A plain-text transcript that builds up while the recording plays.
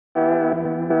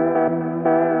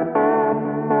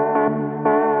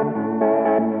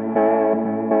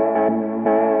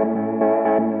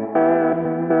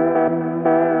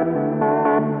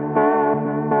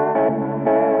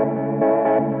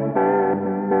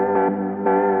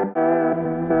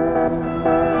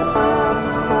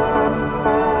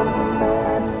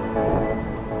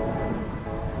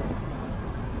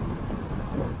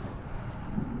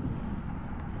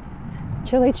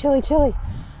Chilly, chilly, chilly.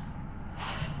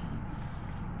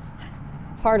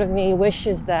 Part of me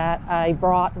wishes that I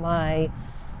brought my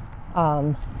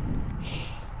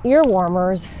ear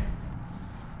warmers,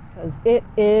 because it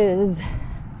is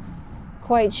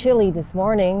quite chilly this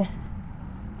morning.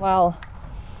 Well,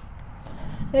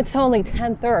 it's only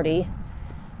 10:30.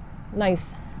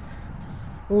 Nice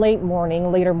later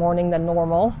morning than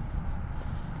normal.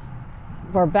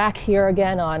 We're back here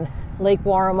again on Lake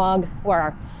Waramaug,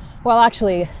 well,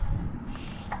 actually,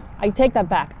 I take that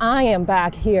back. I am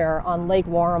back here on Lake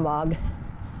Waramaug.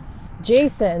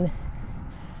 Jason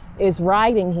is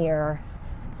riding here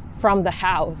from the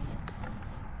house.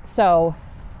 So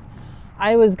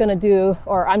I was gonna do,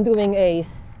 or I'm doing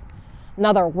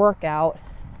another workout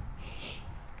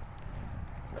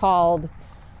called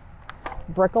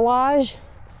bricolage.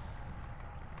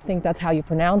 I think that's how you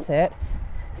pronounce it.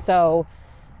 So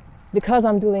because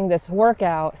I'm doing this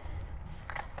workout,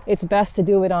 it's best to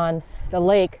do it on the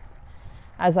lake,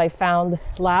 as I found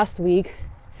last week.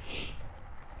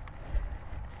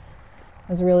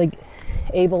 I was really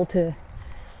able to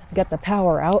get the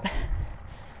power out.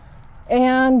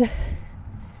 And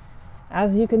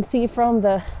as you can see from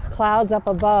the clouds up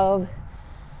above,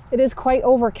 it is quite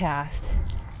overcast.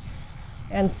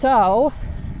 And so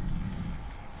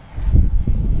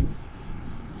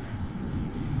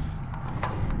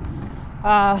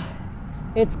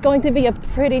it's going to be a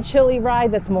pretty chilly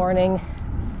ride this morning,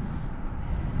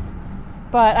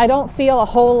 but I don't feel a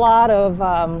whole lot of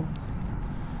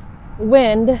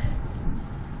wind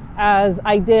as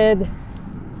I did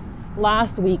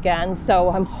last weekend. So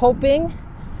I'm hoping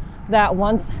that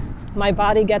once my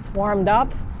body gets warmed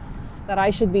up, that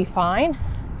I should be fine.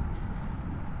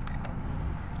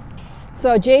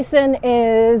 So Jason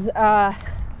is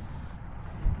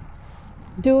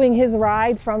doing his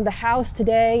ride from the house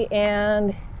today,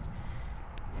 and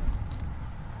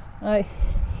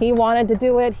he wanted to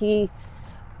do it.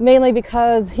 Mainly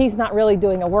because he's not really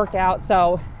doing a workout,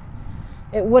 so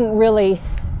it wouldn't really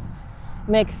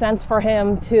make sense for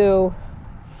him to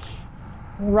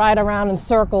ride around in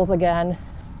circles again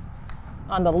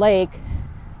on the lake.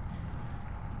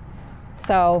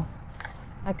 So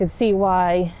I could see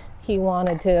why he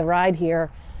wanted to ride here.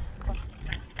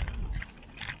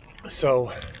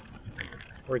 So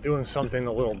we're doing something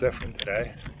a little different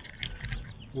today.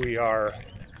 We are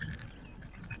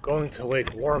going to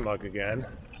Lake Waramaug again,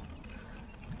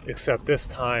 except this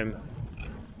time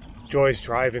Joy's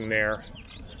driving there.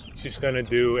 She's going to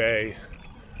do a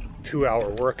 2-hour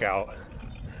workout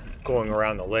going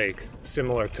around the lake,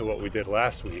 similar to what we did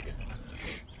last week.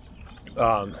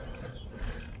 But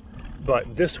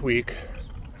this week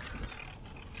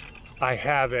I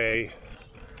have a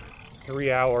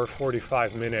 3-hour,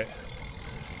 45-minute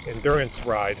endurance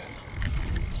ride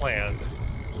planned.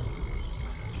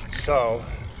 So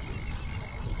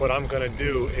what I'm going to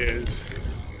do is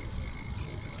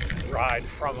ride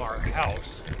from our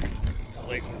house to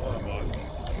Lake Waramaug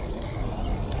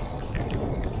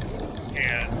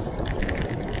and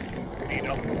meet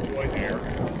up with Joy there,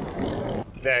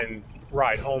 then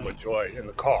ride home with Joy in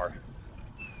the car.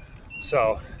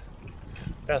 So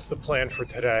that's the plan for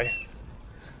today.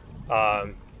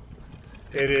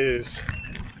 It is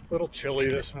a little chilly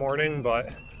this morning,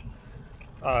 but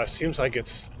seems like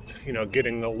it's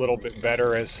getting a little bit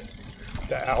better as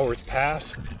the hours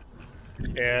pass,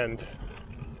 and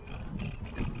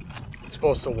it's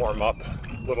supposed to warm up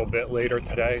a little bit later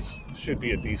today. Should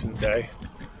be a decent day.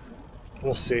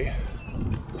 We'll see.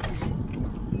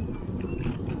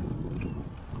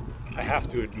 I have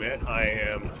to admit, I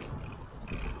am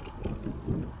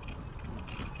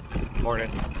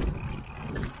morning.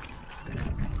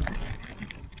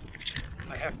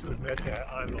 I have to admit that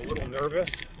I'm a little nervous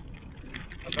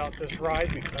about this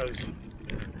ride because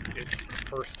it's the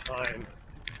first time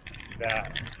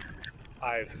that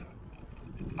I've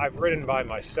ridden by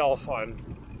myself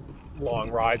on long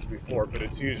rides before, but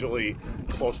it's usually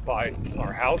close by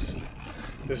our house.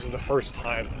 This is the first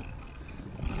time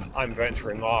I'm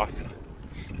venturing off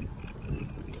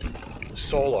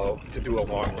solo to do a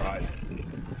long ride,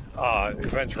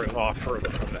 venturing off further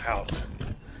from the house.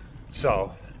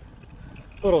 So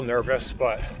a little nervous,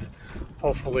 but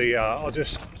hopefully I'll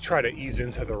just try to ease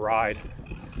into the ride,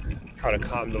 try to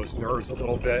calm those nerves a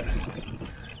little bit,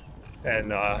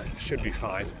 and should be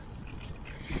fine.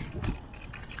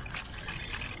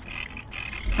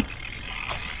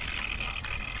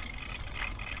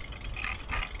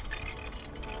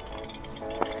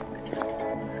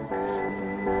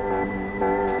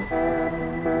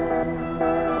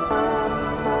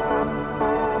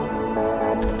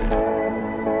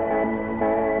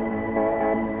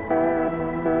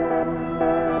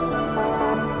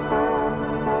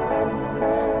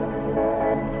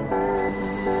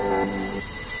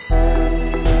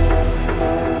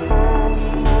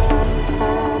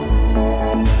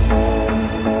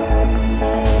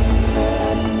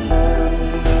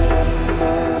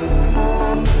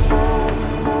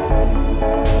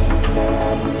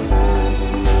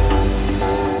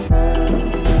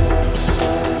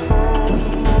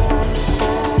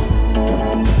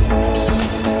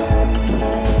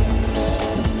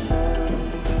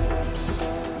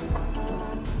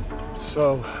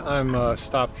 So I'm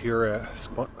stopped here at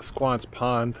Squance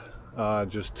Pond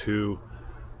just to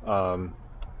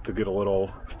get a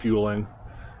little fueling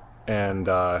and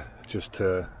just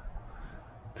to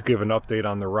give an update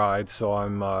on the ride. So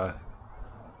I'm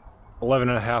 11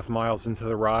 and a half miles into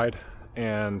the ride,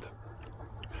 and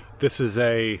this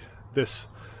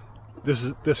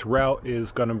route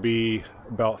is going to be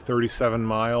about 37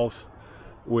 miles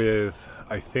with,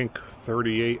 I think,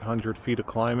 3,800 feet of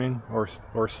climbing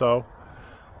or so.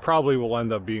 Probably will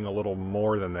end up being a little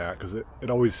more than that, because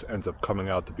it always ends up coming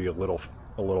out to be a little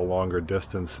longer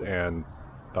distance and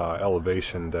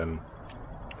elevation than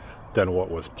what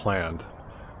was planned.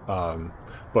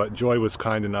 But Joy was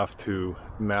kind enough to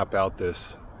map out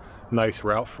this nice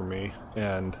route for me,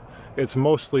 and it's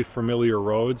mostly familiar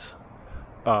roads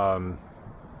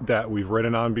that we've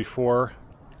ridden on before.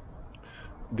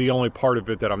 The only part of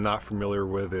it that I'm not familiar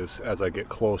with is as I get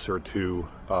closer to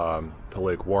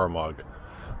Lake Waramaug.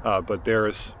 But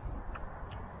there's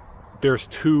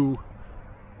two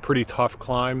pretty tough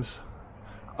climbs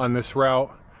on this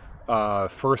route.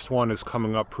 First one is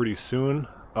coming up pretty soon,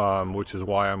 which is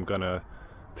why I'm gonna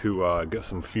get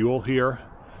some fuel here,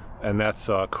 and that's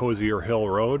Cozier Hill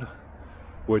Road,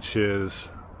 which is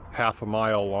half a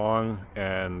mile long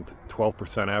and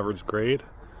 12% average grade.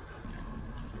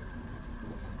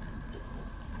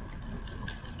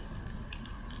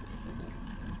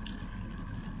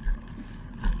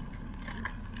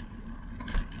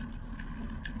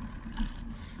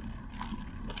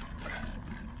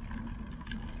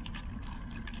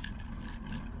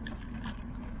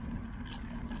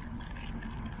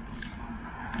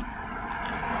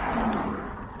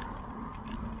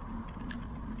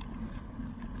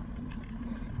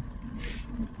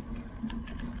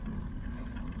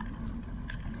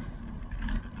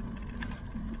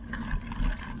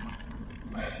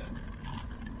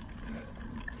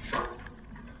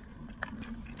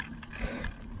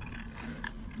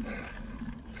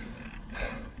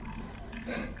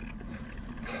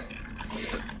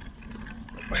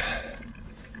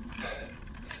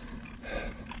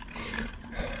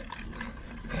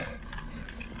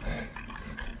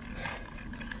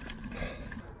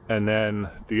 And then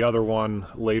the other one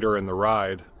later in the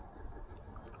ride,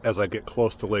 as I get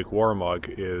close to Lake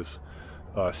Waramaug, is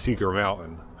Seeger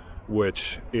Mountain,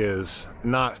 which is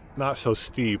not so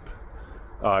steep.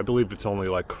 I believe it's only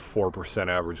like 4%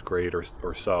 average grade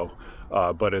or so,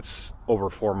 but it's over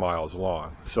 4 miles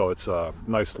long. So it's a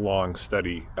nice, long,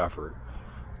 steady effort.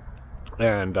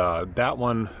 And that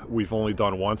one we've only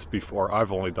done once before.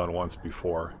 I've only done once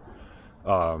before,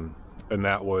 and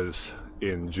that was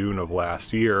in June of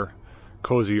last year.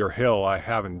 Cozier Hill I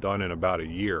haven't done in about a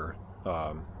year.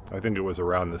 I think it was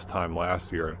around this time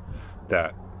last year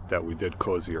that we did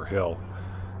Cozier Hill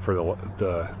for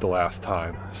the last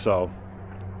time. So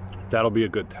that'll be a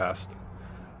good test.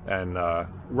 And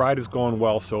ride is going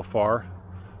well so far.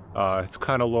 It's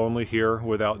kind of lonely here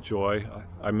without Joy.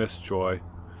 I miss Joy.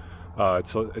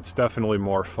 It's definitely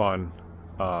more fun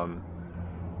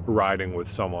riding with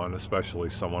someone, especially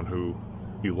someone who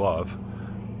you love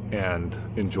and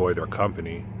enjoy their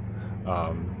company.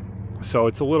 So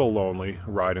it's a little lonely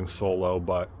riding solo,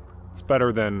 but it's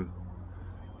better than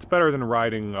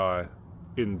riding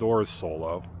indoors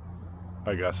solo,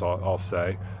 I guess I'll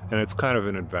say. And it's kind of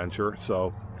an adventure,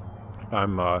 so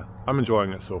I'm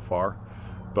enjoying it so far.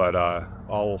 But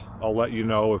I'll let you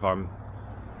know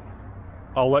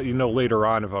I'll let you know later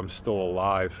on if I'm still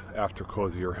alive after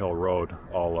Cozier Hill Road.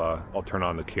 I'll turn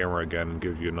on the camera again and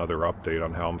give you another update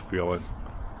on how I'm feeling.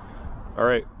 All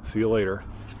right, see you later.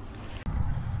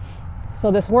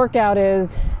 So this workout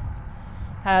has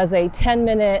a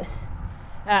 10-minute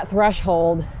at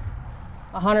threshold,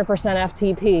 100%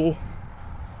 FTP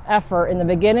effort in the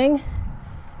beginning,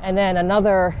 and then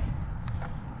another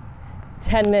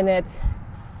 10 minutes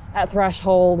at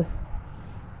threshold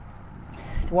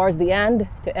towards the end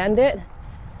to end it,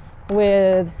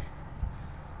 with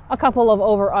a couple of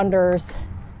over-unders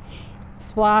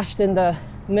splashed in the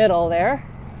middle there.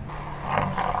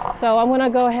 So I'm gonna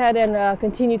go ahead and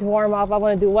continue to warm up. I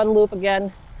wanna do one loop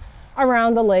again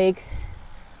around the lake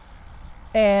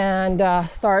and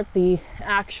start the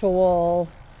actual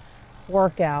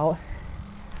workout.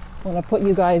 I'm gonna put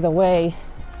you guys away.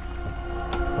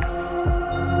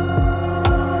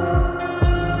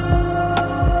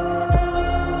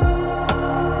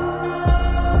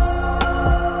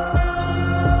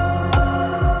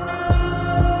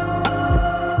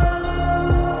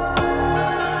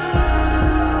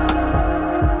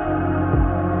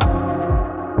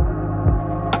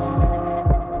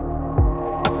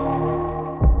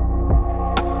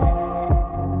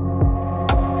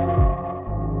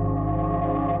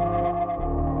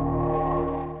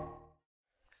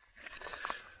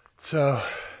 So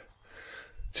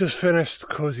just finished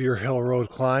Cozier Hill Road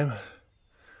climb.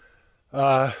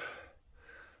 I'm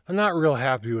not real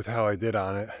happy with how I did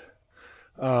on it.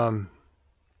 I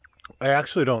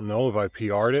actually don't know if I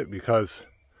PR'd it because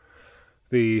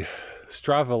the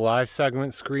Strava Live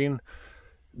segment screen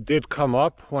did come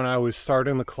up when I was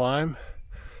starting the climb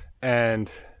and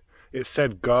it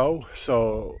said go,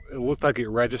 so it looked like it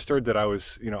registered that I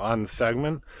was, you know, on the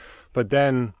segment. But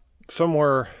then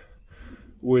somewhere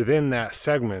within that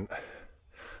segment,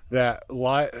 that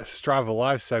Strava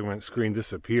Live segment screen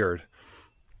disappeared.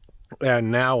 And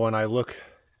now when I look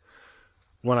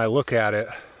at it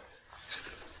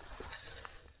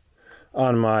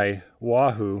on my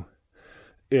Wahoo,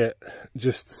 it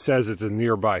just says it's a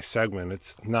nearby segment.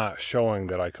 It's not showing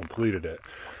that I completed it.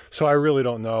 So I really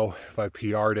don't know if I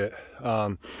PR'd it.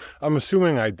 I'm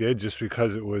assuming I did just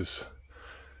because it was,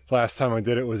 last time I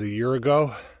did it was a year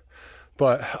ago,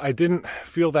 but I didn't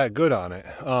feel that good on it.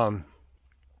 On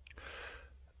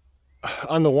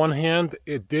the one hand,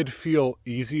 it did feel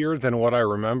easier than what I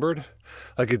remembered.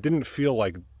 Like it didn't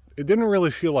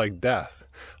really feel like death.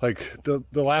 Like the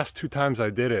last 2 times I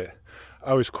did it,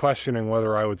 I was questioning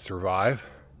whether I would survive.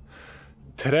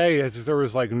 Today, there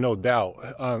was like no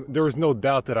doubt. There was no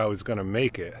doubt that I was going to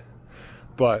make it.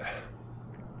 But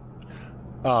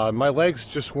my legs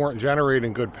just weren't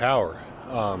generating good power.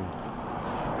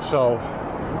 So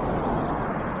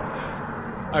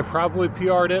I probably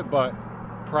PR'd it, but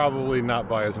probably not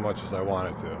by as much as I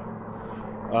wanted to.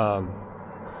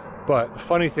 But the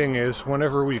funny thing is,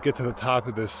 whenever we get to the top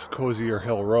of this Cozier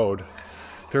Hill Road,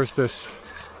 there's this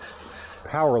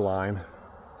power line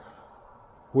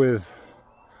with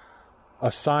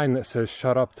a sign that says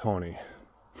 "Shut up, Tony."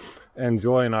 And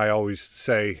Joy and I always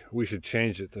say we should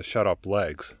change it to "Shut up,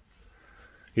 legs."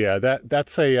 Yeah,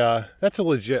 that's a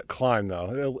legit climb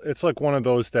though. It's like one of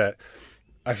those that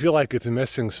I feel like it's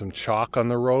missing some chalk on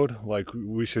the road. Like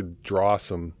we should draw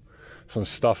some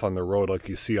stuff on the road like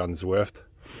you see on Zwift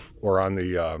or on the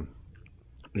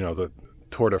you know, the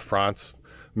Tour de France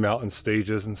mountain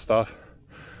stages and stuff.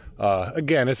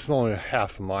 Again, it's only a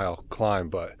half-mile climb,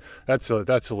 but that's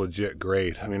a legit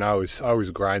grade. I mean, I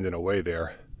was grinding away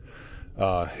there,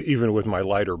 even with my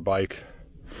lighter bike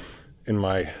in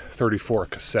my 34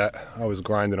 cassette. I was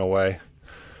grinding away.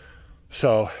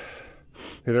 So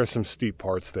yeah, there's some steep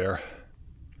parts there.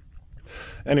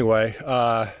 Anyway,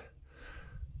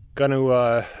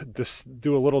 gonna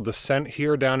do a little descent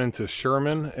here down into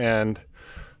Sherman and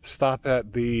stop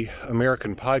at the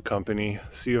American Pie Company,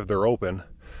 see if they're open.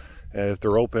 And if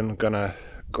they're open, gonna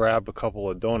grab a couple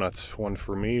of donuts, one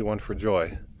for me, one for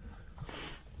Joy.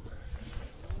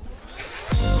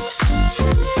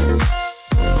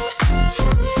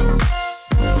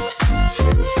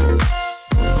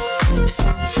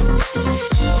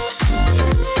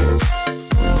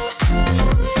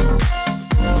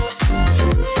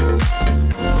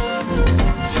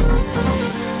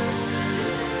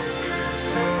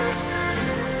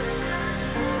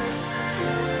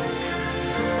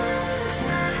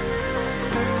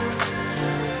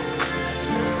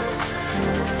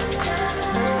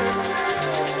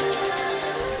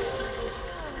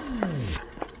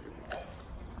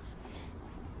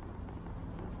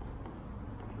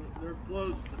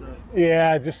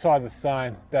 Yeah, I just saw the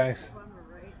sign. Thanks.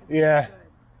 Yeah.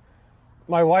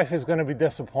 My wife is going to be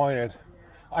disappointed.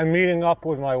 I'm meeting up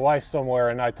with my wife somewhere,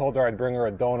 and I told her I'd bring her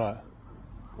a donut.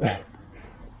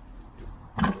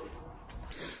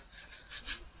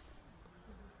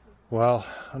 Well,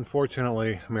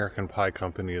 unfortunately, American Pie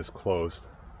Company is closed.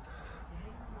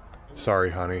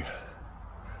 Sorry, honey.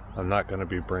 I'm not going to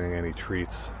be bringing any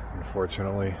treats,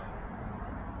 unfortunately.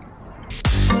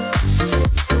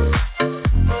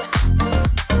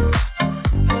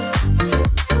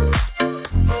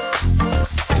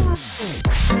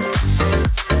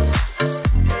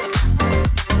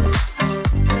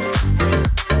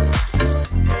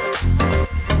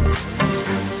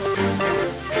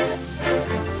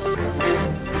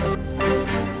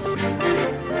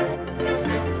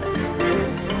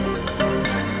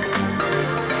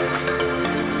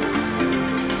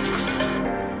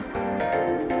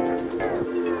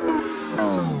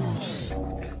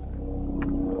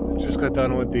 Got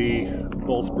done with the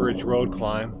Bulls Bridge Road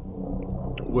climb,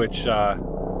 which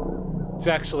it's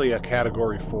actually a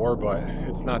category 4, but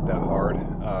it's not that hard.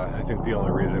 I think the only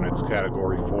reason it's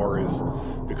category 4 is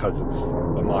because it's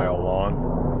a mile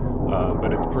long,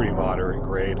 but it's pretty moderate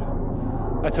grade.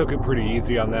 I took it pretty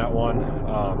easy on that one.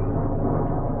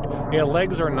 Yeah,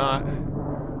 legs are not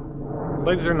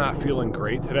feeling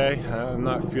great today. I'm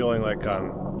not feeling like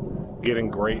I'm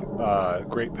getting great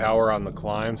power on the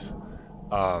climbs.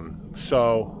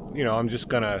 So you know, I'm just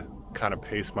gonna kind of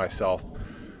pace myself.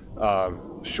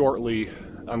 Shortly,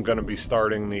 I'm gonna be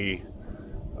starting the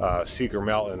Bikeerg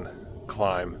Mountain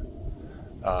climb.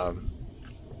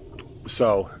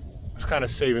 So it's kind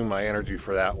of saving my energy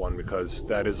for that one because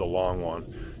that is a long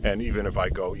one. And even if I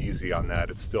go easy on that,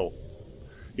 it's still,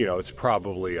 you know, it's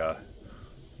probably a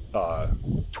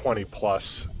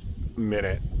 20+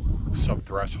 minute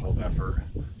sub-threshold effort.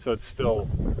 So it's still,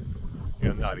 you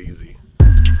know, not easy.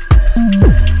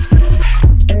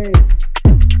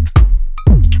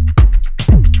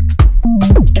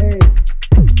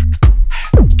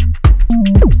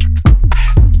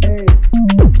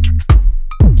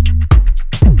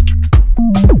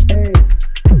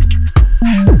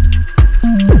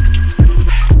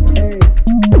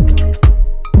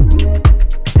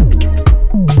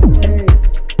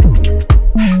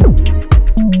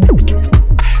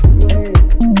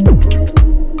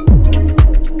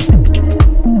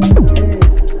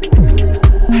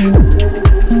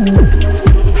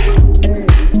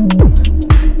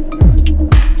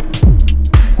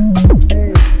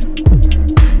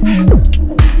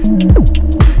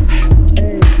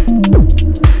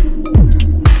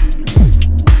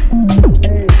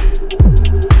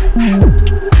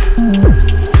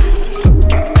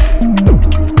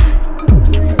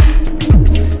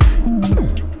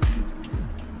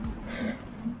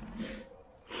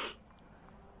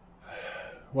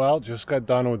 Well, just got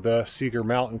done with the Bikeerg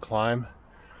Mountain climb.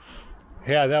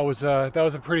 Yeah, that was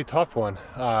a pretty tough one.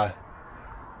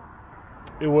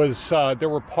 It was there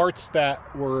were parts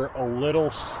that were a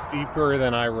little steeper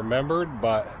than I remembered,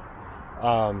 but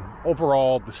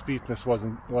overall the steepness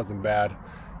wasn't bad.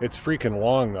 It's freaking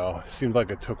long though. It seemed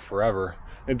like it took forever.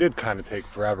 It did kind of take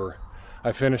forever.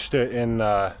 I finished it in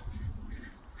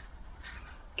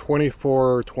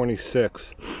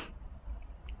 24:26.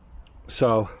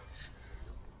 So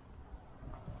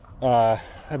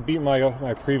I beat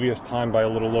my previous time by a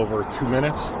little over 2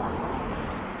 minutes,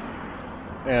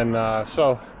 and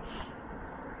so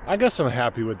I guess I'm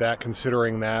happy with that,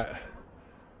 considering that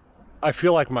I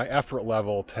feel like my effort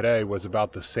level today was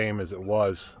about the same as it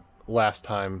was last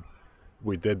time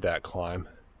we did that climb.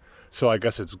 So I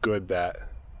guess it's good that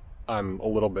I'm a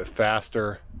little bit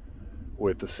faster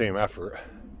with the same effort.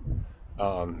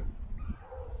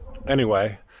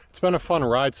 Anyway, it's been a fun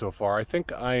ride so far. I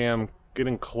think I am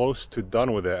getting close to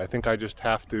done with it. I think I just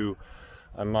have to,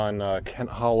 I'm on Kent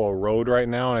Hollow Road right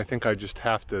now, and I think I just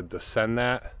have to descend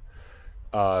that,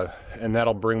 and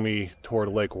that'll bring me toward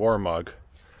Lake Waramaug.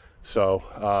 So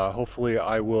hopefully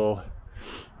I will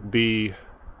be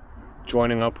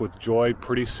joining up with Joy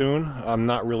pretty soon. I'm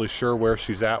not really sure where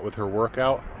she's at with her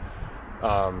workout.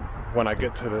 When I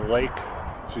get to the lake,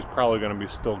 she's probably going to be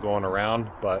still going around,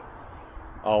 but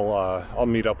I'll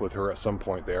meet up with her at some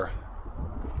point there.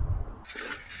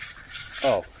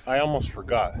 Oh, I almost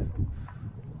forgot.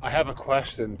 I have a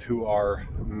question to our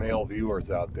male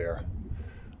viewers out there.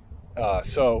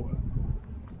 So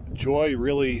Joy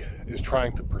really is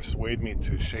trying to persuade me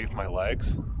to shave my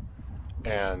legs,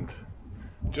 and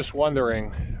just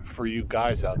wondering, for you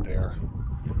guys out there,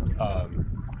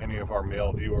 any of our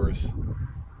male viewers,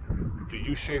 do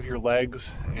you shave your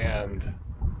legs? And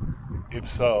if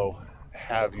so,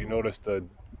 have you noticed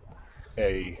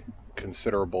a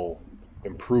considerable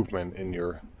improvement in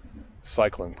your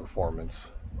cycling performance?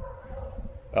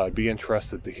 I'd be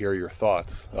interested to hear your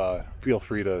thoughts. Feel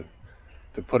free to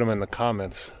put them in the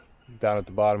comments down at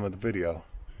the bottom of the video.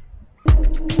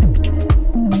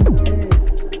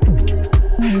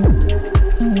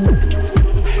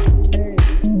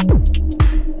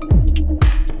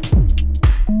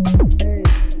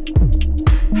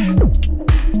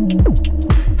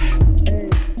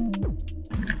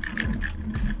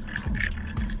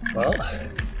 Well,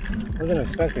 wasn't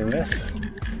expecting this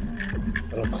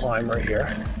little climb right here.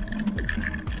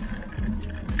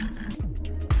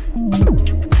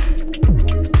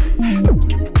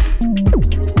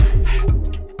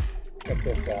 Check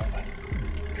this out.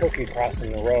 Turkey crossing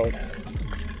the road.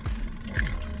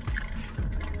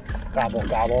 Gobble,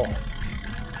 gobble.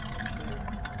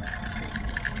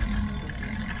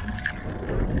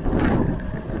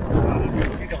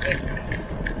 See the lake.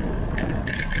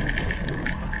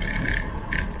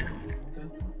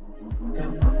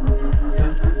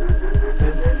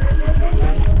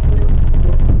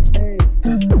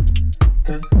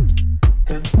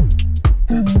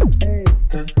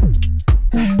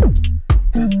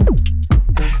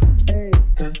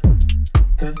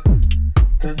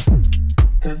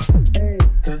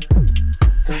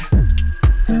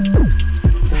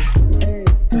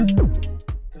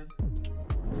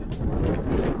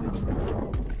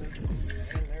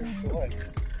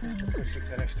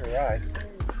 extra ride.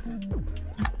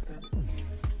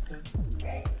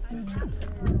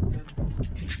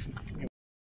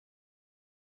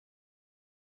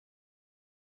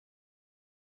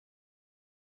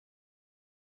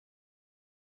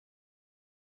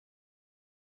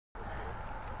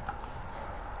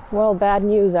 Well, bad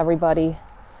news, everybody.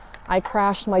 I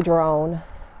crashed my drone.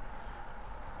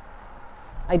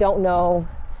 I don't know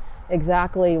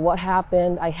exactly what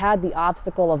happened. I had the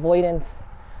obstacle avoidance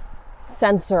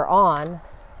sensor on,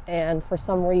 and for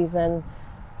some reason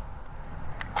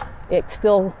it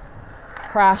still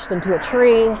crashed into a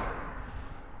tree,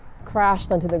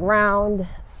 crashed onto the ground,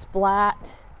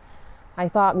 splat. I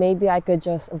thought maybe I could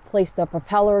just replace the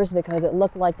propellers because it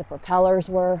looked like the propellers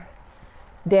were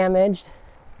damaged.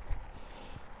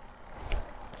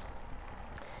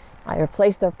 I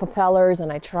replaced the propellers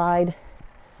and I tried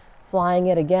flying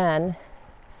it again,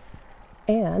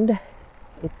 and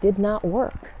it did not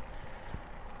work.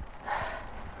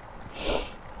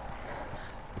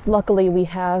 Luckily, we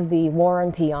have the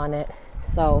warranty on it,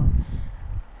 so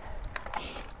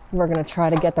we're going to try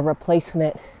to get the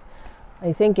replacement.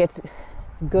 I think it's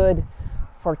good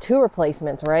for 2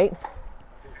 replacements, right?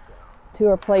 2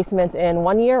 replacements in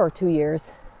 1 year or 2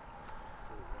 years.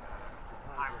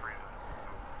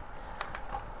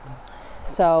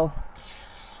 So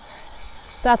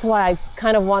that's why I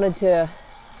kind of wanted to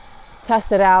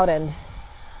test it out and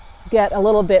get a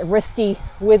little bit risky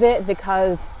with it,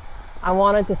 because I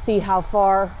wanted to see how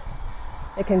far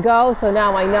it can go. So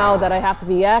now I know that I have to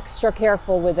be extra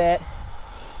careful with it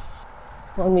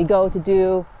when we go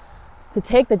to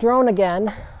take the drone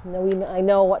again. I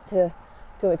know what to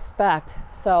expect.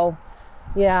 So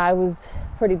yeah, I was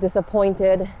pretty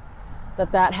disappointed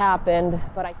that happened,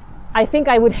 but I think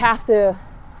I would have to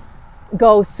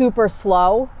go super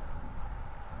slow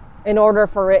in order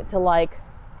for it to like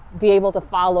be able to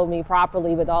follow me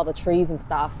properly with all the trees and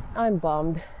stuff. I'm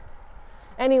bummed.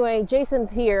 Anyway,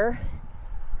 Jason's here.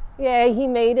 Yay, he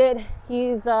made it.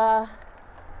 He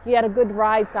had a good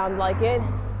ride, sound like it,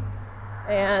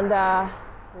 and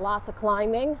lots of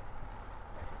climbing.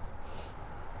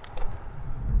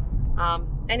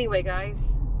 Anyway,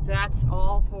 guys, that's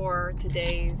all for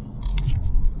today's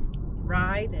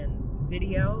ride and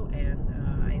video, and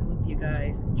I hope you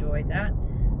guys enjoyed that.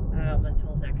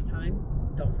 Until next time,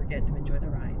 don't forget to enjoy the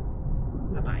ride.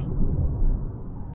 Bye-bye.